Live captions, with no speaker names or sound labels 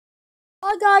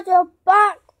Hi guys, we're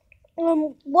back.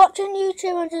 Watching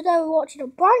YouTube, and today we're watching a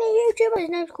brand new YouTuber. His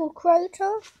name's called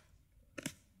Creator.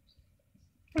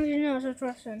 And his name is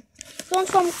interesting. This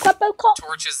one's from Cryptocop.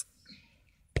 Torches.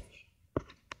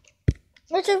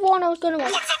 This is one I was gonna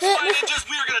watch. What's up, Spy Ninjas?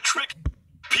 We are gonna trick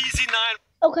PZ9.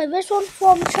 Okay, this one's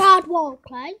from Chad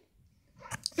Wildplay.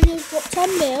 And he's got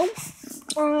 10 mil.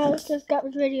 Let's just get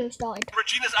this video started.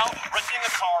 Regina's out renting a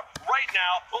car right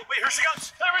now. Oh, wait, here she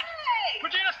comes. Hey,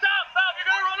 Regina, stop! Stop! You're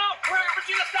gonna run off!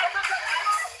 Regina, stop!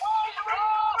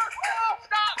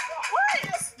 Stop!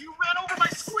 What? You ran over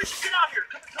my squish. Get out here.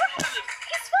 Come on.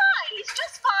 He's fine. He's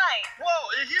just fine.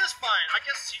 Whoa, he is fine. I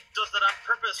guess he does that on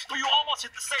purpose. But you almost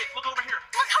hit the safe. Look over here.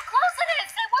 Look how close it is.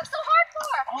 I worked so hard for.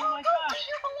 Oh my gosh. Leave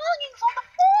your belongings on the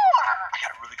floor. I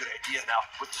got a really good idea now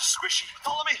with the squishy.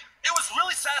 Follow me. It was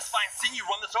really satisfying seeing you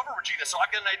run this over, Regina, so I've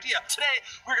got an idea. Today,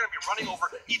 we're going to be running over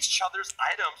each other's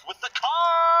items with the car.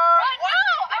 No,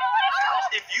 I don't want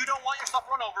to. If you don't want your stuff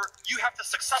run over, you have to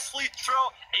successfully throw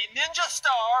a ninja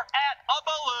star at a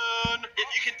balloon. If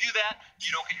you can do that,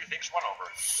 you don't get your things run over.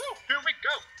 So, here we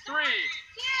go. 3,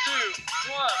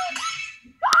 2, 1.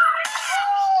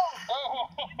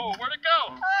 Oh, where'd it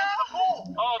go? Into the pool.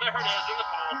 Oh, there it is, in the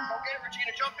pool. Okay,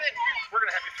 Regina, jump in. We're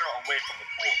going to have you throw away from the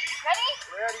pool, Dee. Ready?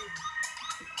 Ready.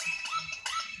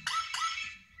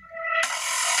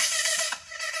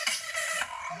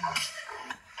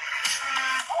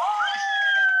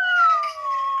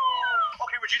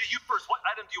 Okay, Regina, you first. What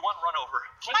item do you want run over?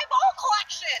 My ball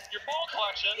collection. Your ball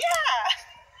collection? Yeah.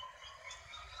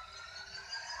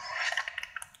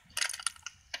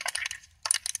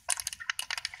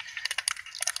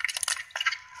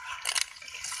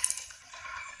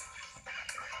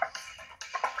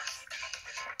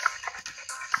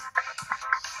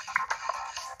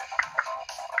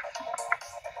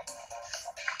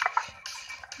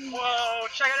 Whoa,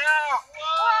 check it out!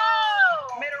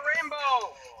 Whoa! Made a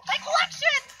rainbow! My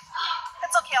collection.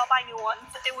 It's okay. I'll buy new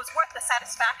ones. It was worth the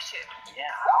satisfaction.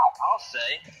 Yeah, I'll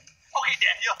say. Okay,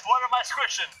 Daniel, what am I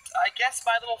squishing? I guess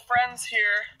my little friends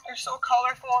here, they're so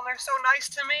colorful and they're so nice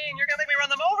to me, and you're gonna make me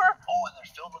run them over? Oh, and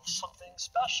they're filled with something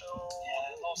special.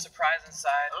 Yeah, a little surprise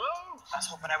inside. Oh. I was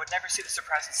hoping I would never see the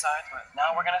surprise inside, but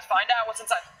now we're gonna find out what's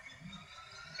inside.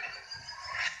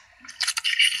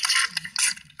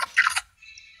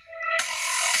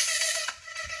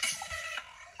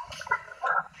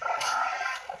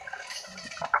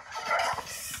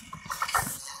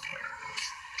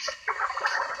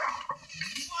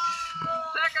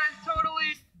 That guy's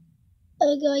totally...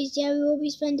 Hey guys, yeah, we will be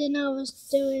spending hours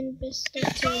doing this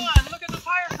stuff too. Come on, look at the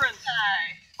tire prints.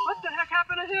 What the heck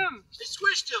happened to him? They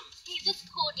squished him. He's this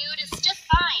cool dude. It's just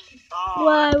fine. Oh.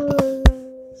 Why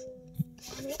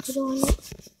what do I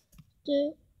not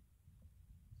do?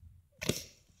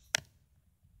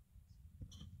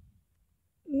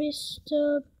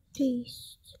 Mr.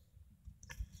 Beast.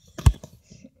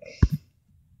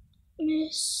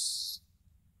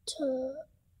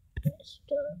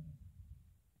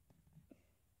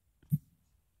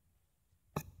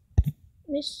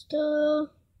 Mr.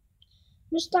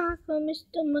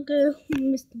 Magoo,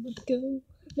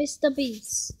 Mr.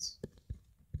 Beast.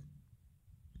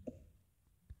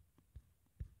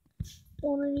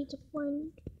 What I need to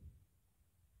find.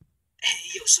 Hey,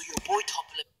 yo, so your boy top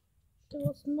lip. There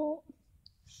was not.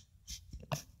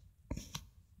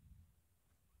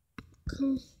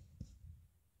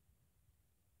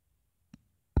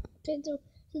 Okay, so this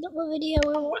is not my video.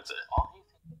 What's it?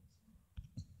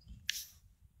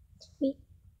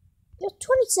 There's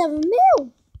 27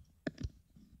 mil.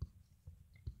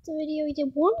 The video we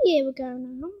did 1 year ago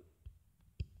now.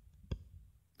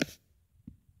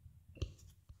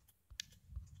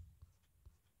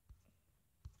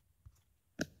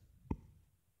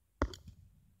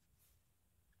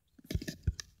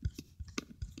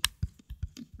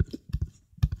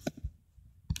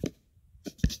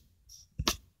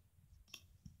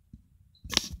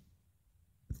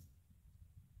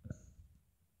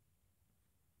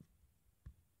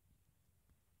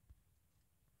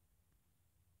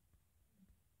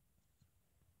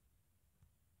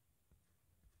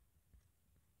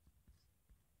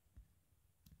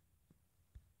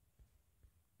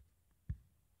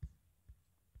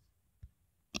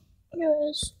 Here it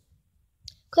is.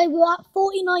 Okay, we're at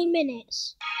 49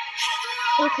 minutes.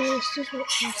 Okay, let's just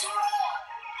watch this.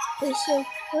 Okay, so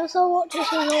first I'll watch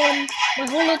this on my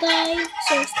holiday,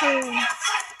 so it's cool.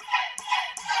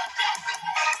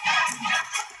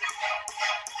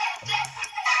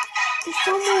 This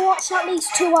time we'll watch at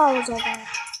least 2 hours of it.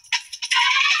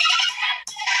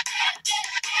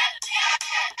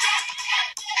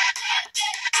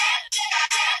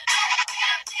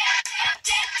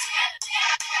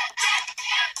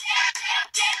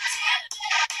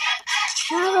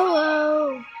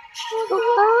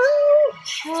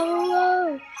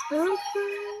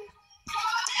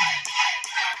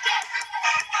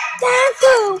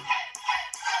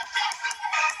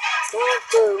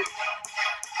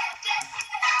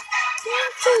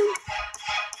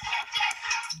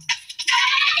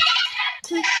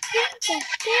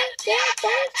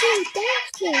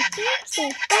 Have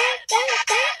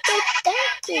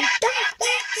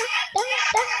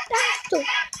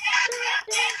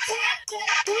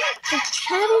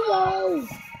a roll.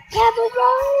 Have a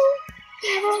roll.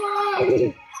 Have a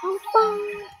roll. I'm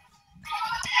fine.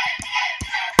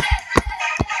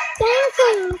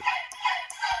 Dance.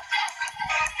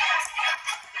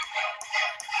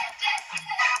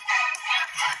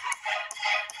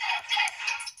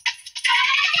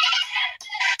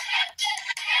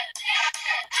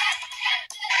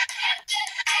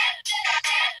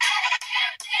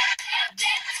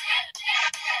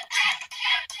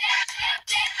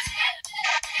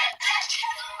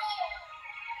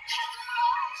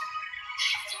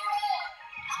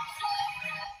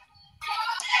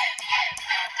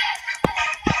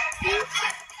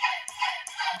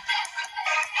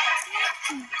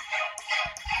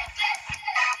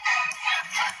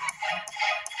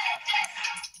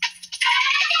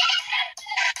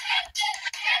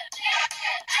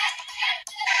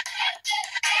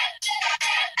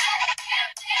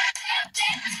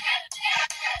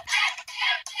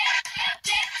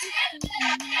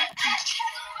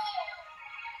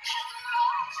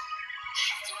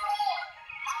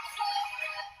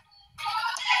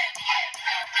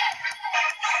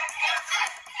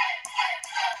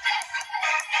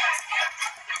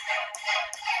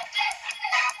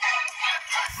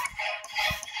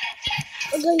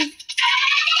 Okay.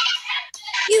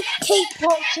 You keep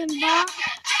watching that.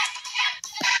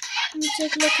 Let me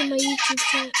take a look at my YouTube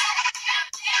channel.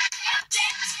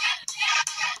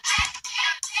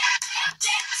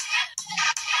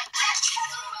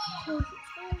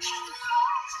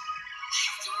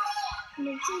 The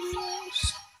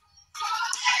videos.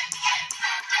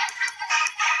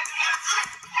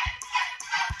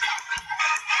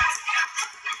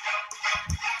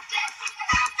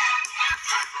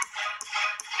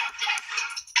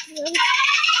 Really?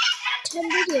 10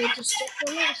 videos to stick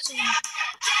for last time.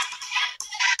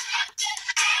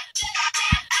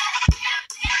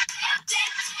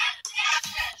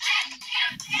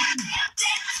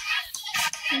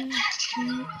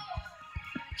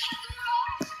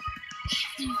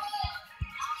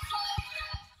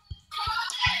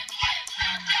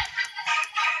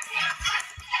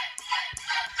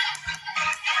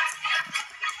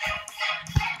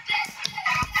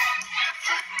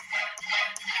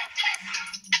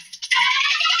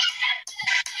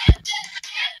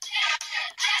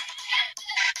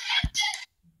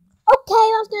 Okay,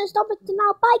 I was going to stop it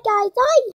now. Bye guys. Bye.